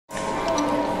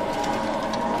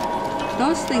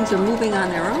Those things are moving on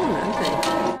their own, aren't they?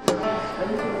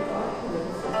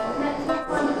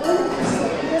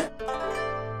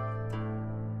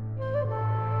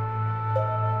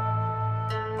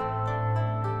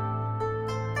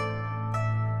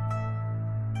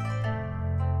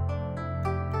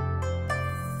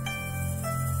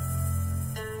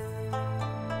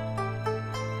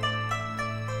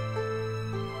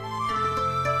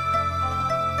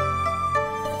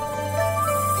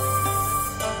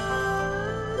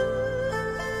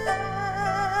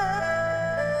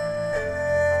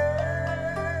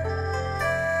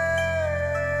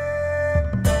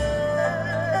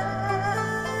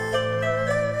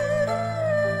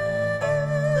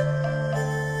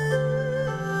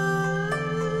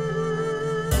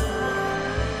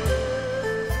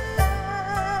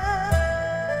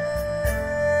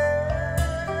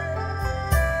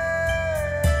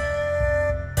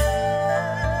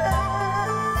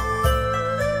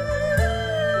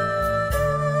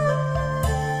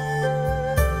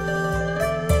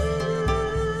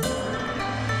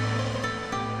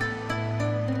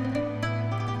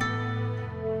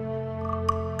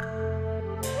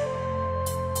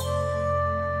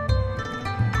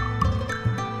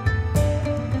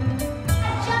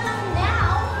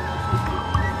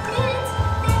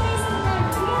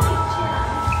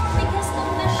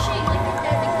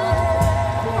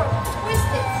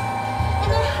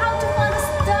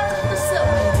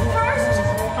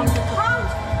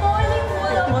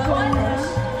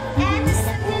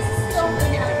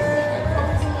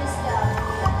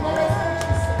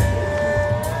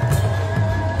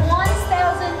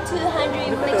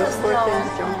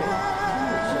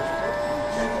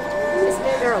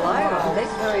 They're alive, aren't they?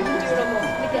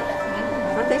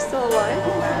 Aren't they still alive?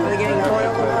 Are they getting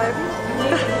boiled alive?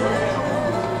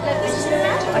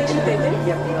 I think they did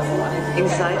get boiled alive.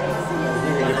 Inside?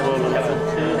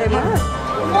 They must.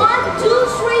 1, 2,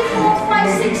 3, 4, 5,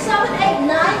 6, 7, 8,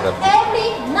 9. Every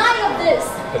 9 of this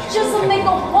just to make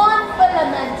a one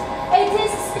filament. It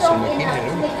is strong enough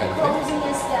to make the clothing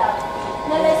and stuff.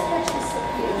 Now let's touch this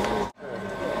here.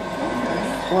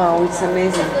 Wow, it's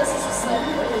amazing.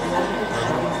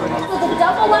 So the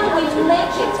double one we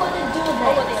make it for the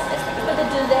duvet. For the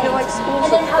duvet. They're like spools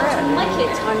and then of how thread. to make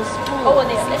it. On spools. Over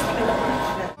there. Let's take a look.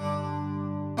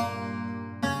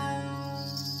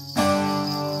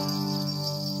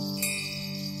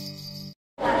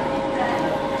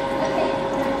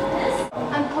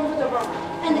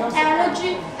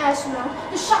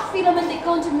 The shark filament they're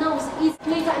going to know is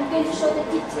later. I'm going to show the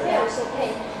details,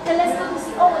 okay? Then let's go to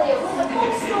see over there. We have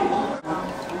also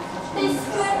they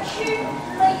stretch you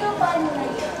layer by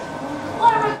layer.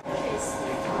 What are this?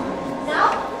 Now,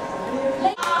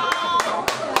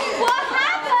 what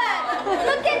happened?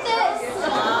 Look at this.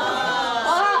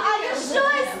 Are you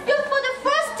sure it's good for the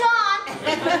first time?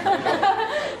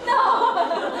 No.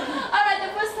 All right,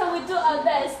 the first time we do our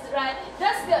best, right?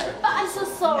 That's good. But I'm so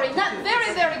sorry. Not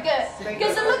very, very good.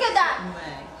 Because look at that.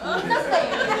 Nothing.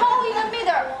 The hole in the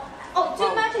middle. Oh,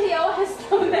 too much here.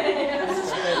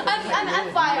 I'm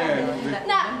fired.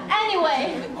 Now,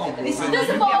 anyway, this is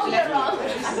for all year round.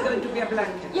 It's going to be a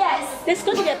blanket. Yes. This is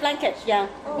going to be a blanket, yeah.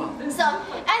 So,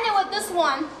 anyway, this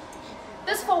one,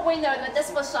 this for winter, but this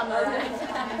for summer.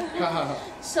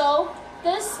 So,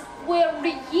 this will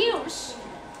reuse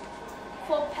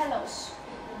for pillows.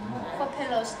 For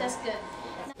pillows, that's good.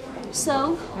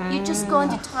 So, you're just going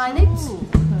to tie it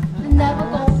and never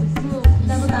go through,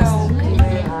 never go through.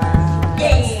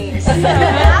 Yes!